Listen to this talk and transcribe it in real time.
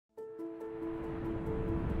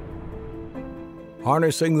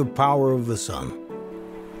harnessing the power of the sun,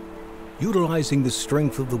 utilizing the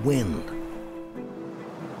strength of the wind,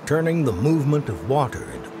 turning the movement of water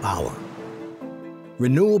into power.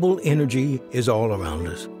 Renewable energy is all around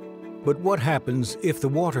us. But what happens if the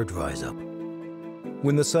water dries up,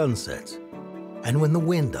 when the sun sets, and when the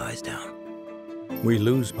wind dies down? We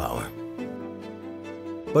lose power.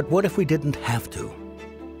 But what if we didn't have to?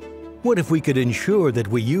 What if we could ensure that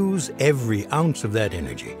we use every ounce of that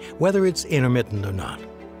energy, whether it's intermittent or not?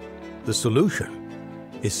 The solution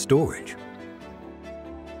is storage.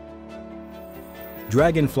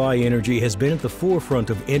 Dragonfly Energy has been at the forefront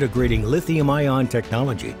of integrating lithium-ion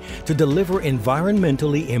technology to deliver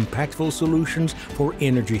environmentally impactful solutions for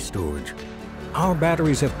energy storage. Our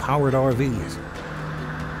batteries have powered RVs,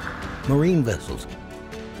 marine vessels,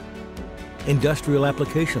 industrial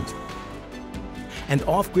applications, and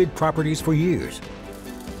off-grid properties for years.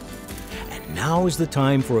 And now is the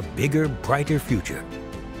time for a bigger, brighter future.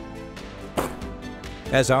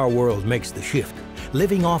 As our world makes the shift,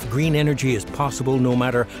 living off green energy is possible no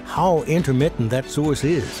matter how intermittent that source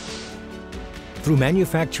is. Through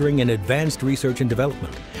manufacturing and advanced research and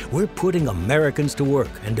development, we're putting Americans to work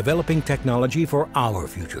and developing technology for our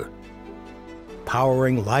future.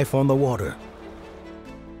 Powering life on the water,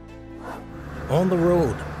 on the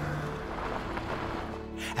road,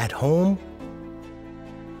 at home,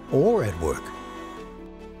 or at work.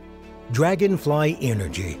 Dragonfly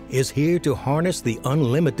Energy is here to harness the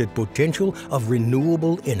unlimited potential of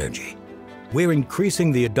renewable energy. We're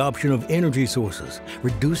increasing the adoption of energy sources,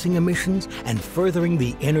 reducing emissions, and furthering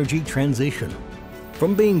the energy transition.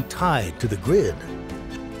 From being tied to the grid,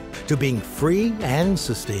 to being free and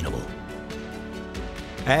sustainable.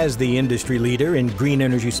 As the industry leader in green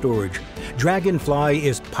energy storage, Dragonfly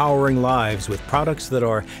is powering lives with products that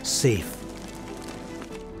are safe,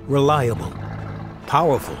 reliable,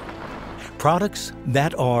 powerful, products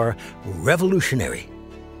that are revolutionary.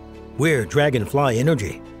 We're Dragonfly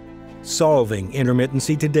Energy, solving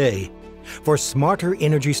intermittency today for smarter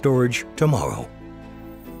energy storage tomorrow.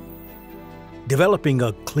 Developing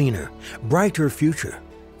a cleaner, brighter future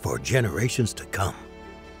for generations to come.